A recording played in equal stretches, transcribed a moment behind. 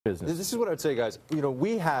business. This is what I'd say, guys. You know,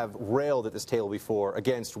 we have railed at this table before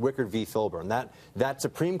against Wickard v. Filburn. That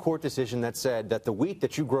Supreme Court decision that said that the wheat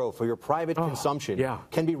that you grow for your private consumption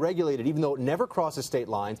can be regulated, even though it never crosses state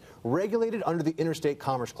lines, regulated under the Interstate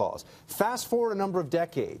Commerce Clause. Fast forward a number of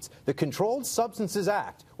decades, the Controlled Substances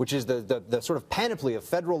Act, which is the sort of panoply of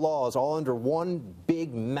federal laws all under one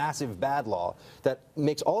big, massive bad law that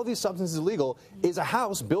makes all of these substances illegal, is a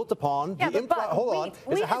house built upon built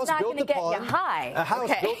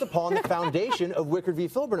upon the foundation of Wickard v.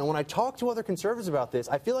 Filburn. And when I talk to other conservatives about this,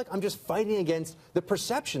 I feel like I'm just fighting against the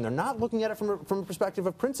perception. They're not looking at it from a perspective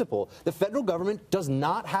of principle. The federal government does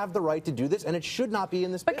not have the right to do this, and it should not be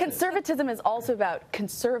in this business. But conservatism is also about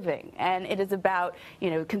conserving, and it is about,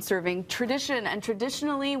 conserving tradition. And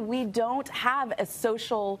traditionally, we don't have a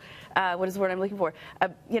social, what is the word I'm looking for?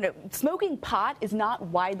 Smoking pot is not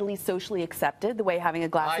widely socially accepted the way having a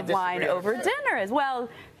glass of wine over dinner is. Well,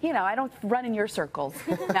 I don't run in your circles,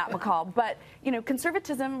 Matt McCall. But,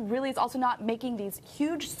 conservatism really is also not making these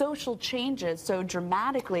huge social changes so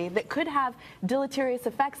dramatically that could have deleterious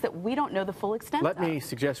effects that we don't know the full extent of. Let me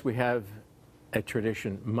suggest we have a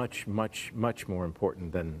tradition much, much, much more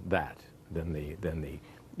important than that, than the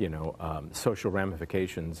social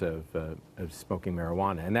ramifications of smoking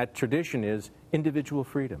marijuana. And that tradition is individual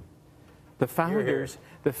freedom. The founders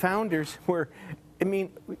were,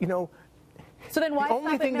 so then why the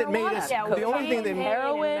only thing that made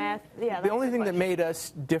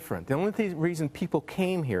us different, the only reason people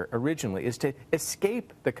came here originally is to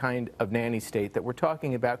escape the kind of nanny state that we're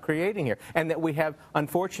talking about creating here, and that we have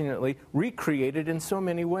unfortunately recreated in so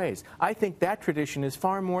many ways. I think that tradition is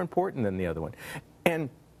far more important than the other one. And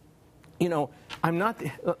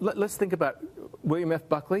let's think about William F.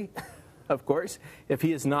 Buckley, of course. If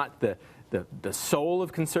he is not the soul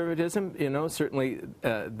of conservatism, certainly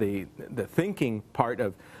the thinking part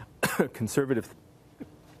of conservative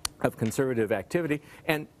activity,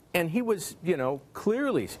 and he was,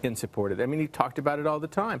 clearly in support of it. I mean, he talked about it all the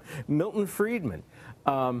time. Milton Friedman.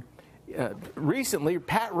 Recently,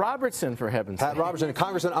 Pat Robertson, for heaven's sake. Pat Robertson.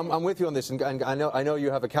 Congressman, I'm with you on this, and I know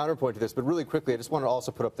you have a counterpoint to this, but really quickly, I just want to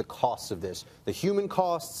also put up the costs of this, the human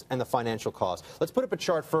costs and the financial costs. Let's put up a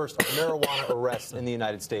chart first of marijuana arrests in the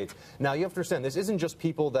United States. Now, you have to understand, this isn't just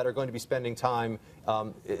people that are going to be spending time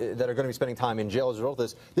in jail as a result of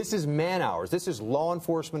this. This is man hours. This is law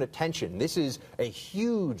enforcement attention. This is a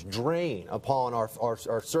huge drain upon our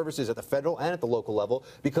services at the federal and at the local level,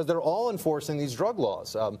 because they're all enforcing these drug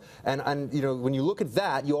laws. And when you look at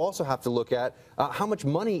that, you also have to look at how much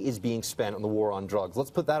money is being spent on the war on drugs. Let's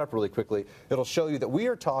put that up really quickly. It'll show you that we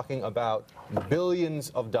are talking about billions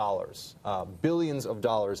of dollars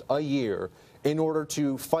a year in order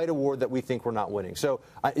to fight a war that we think we're not winning. So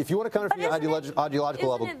if you want to come from the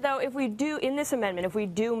ideological level. Isn't it, though, if we do, in this amendment, if we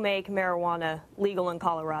do make marijuana legal in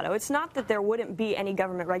Colorado, it's not that there wouldn't be any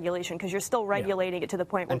government regulation, because you're still regulating it to the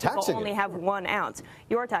point where people only have 1 ounce.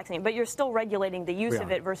 You're taxing it, but you're still regulating the use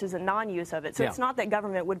of it versus the non-use of it. So it's not that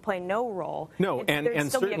government would play no role. No,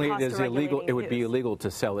 and certainly it is illegal. It would be illegal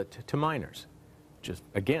to sell it to minors. Just,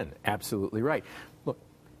 again, absolutely right. Look,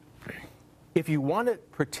 if you want to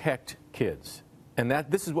protect kids, and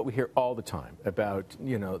this is what we hear all the time about,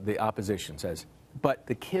 the opposition says, but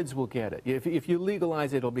the kids will get it. If you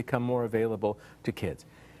legalize it, it'll become more available to kids.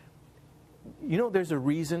 There's a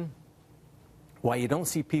reason why you don't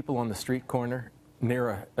see people on the street corner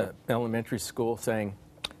near an elementary school saying,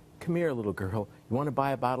 "Come here, little girl, you want to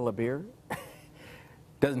buy a bottle of beer?"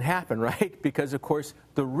 Doesn't happen, right? Because, of course,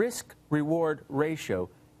 the risk-reward ratio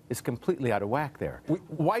is completely out of whack there.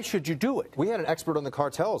 Why should you do it? We had an expert on the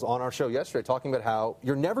cartels on our show yesterday talking about how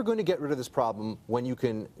you're never going to get rid of this problem when you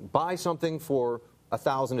can buy something for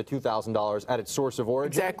 $1,000 to $2,000 at its source of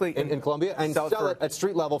origin in Colombia and sell it at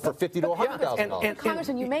street level for $50,000 to $100,000.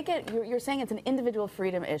 Congressman, you're saying it's an individual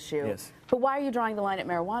freedom issue. Yes. But why are you drawing the line at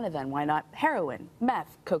marijuana then? Why not heroin,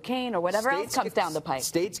 meth, cocaine, or whatever else comes down the pipe?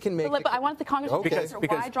 States can make. I want the Congressman to answer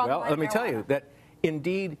why draw the line at marijuana. Let me tell you that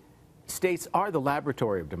indeed states are the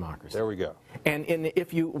laboratory of democracy. There we go. And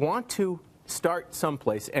if you want to start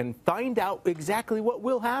someplace and find out exactly what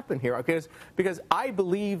will happen here, because I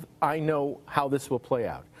believe I know how this will play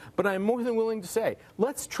out. But I'm more than willing to say,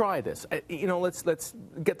 let's try this. Let's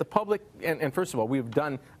get the public, and first of all, we've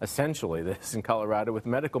done essentially this in Colorado with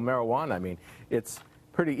medical marijuana. I mean, it's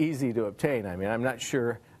pretty easy to obtain. I mean, I'm not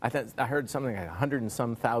sure. I heard something like 100 and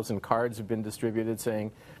some thousand cards have been distributed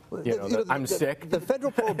saying, I'm sick. The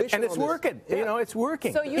federal prohibition and it's working. Yeah. It's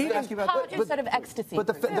working. So you use pot instead of ecstasy. But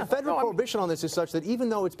the federal prohibition on this is such that even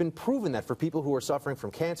though it's been proven that for people who are suffering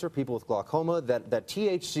from cancer, people with glaucoma, that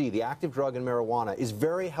THC, the active drug in marijuana, is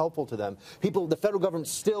very helpful to them, the federal government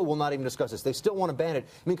still will not even discuss this. They still want to ban it.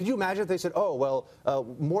 I mean, could you imagine if they said, oh, well,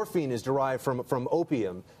 morphine is derived from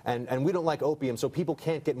opium, and we don't like opium, so people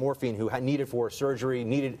can't get morphine who need it for surgery,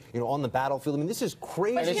 need it, on the battlefield. I mean, this is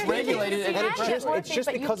crazy. And it's regulated. And it's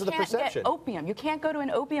just because of the perception. Get opium. You can't go to an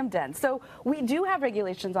opium den. So we do have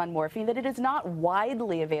regulations on morphine that it is not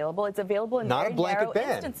widely available. It's available in very narrow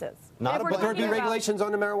instances. But there would be regulations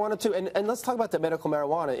on the marijuana too. And let's talk about the medical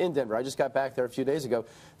marijuana in Denver. I just got back there a few days ago.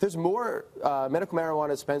 There's more medical marijuana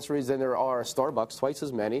dispensaries than there are Starbucks, twice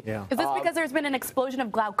as many. Yeah. Is this because there's been an explosion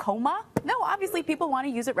of glaucoma? No, obviously people want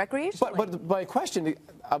to use it recreationally. But my question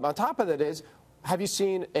on top of that is, have you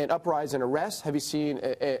seen an uprise in arrests? Have you seen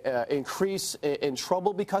an increase in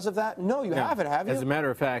trouble because of that? No, you haven't, have you? As a matter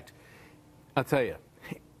of fact, I'll tell you,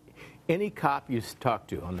 any cop you talk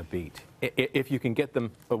to on the beat, if you can get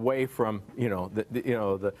them away from,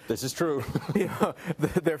 this is true,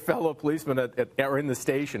 their fellow policemen are in the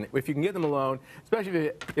station. If you can get them alone, especially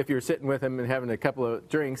if you're sitting with them and having a couple of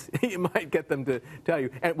drinks, you might get them to tell you,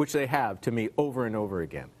 which they have to me over and over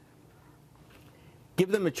again. Give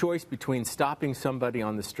them a choice between stopping somebody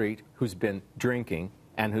on the street who's been drinking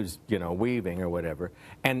and who's, weaving or whatever,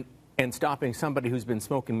 and stopping somebody who's been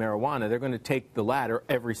smoking marijuana. They're going to take the latter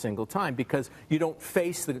every single time because you don't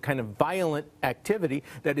face the kind of violent activity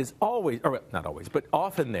that is always, or not always, but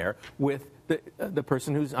often there with the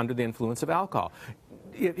person who's under the influence of alcohol.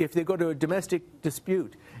 If they go to a domestic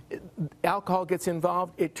dispute, alcohol gets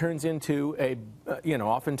involved, it turns into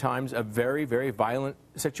oftentimes a very, very violent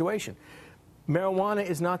situation. Marijuana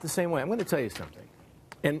is not the same way. I'm going to tell you something,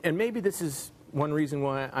 and maybe this is one reason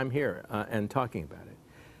why I'm here and talking about it.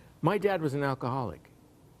 My dad was an alcoholic,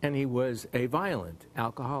 and he was a violent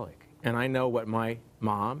alcoholic, and I know what my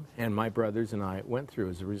mom and my brothers and I went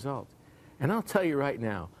through as a result. And I'll tell you right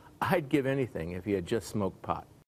now, I'd give anything if he had just smoked pot.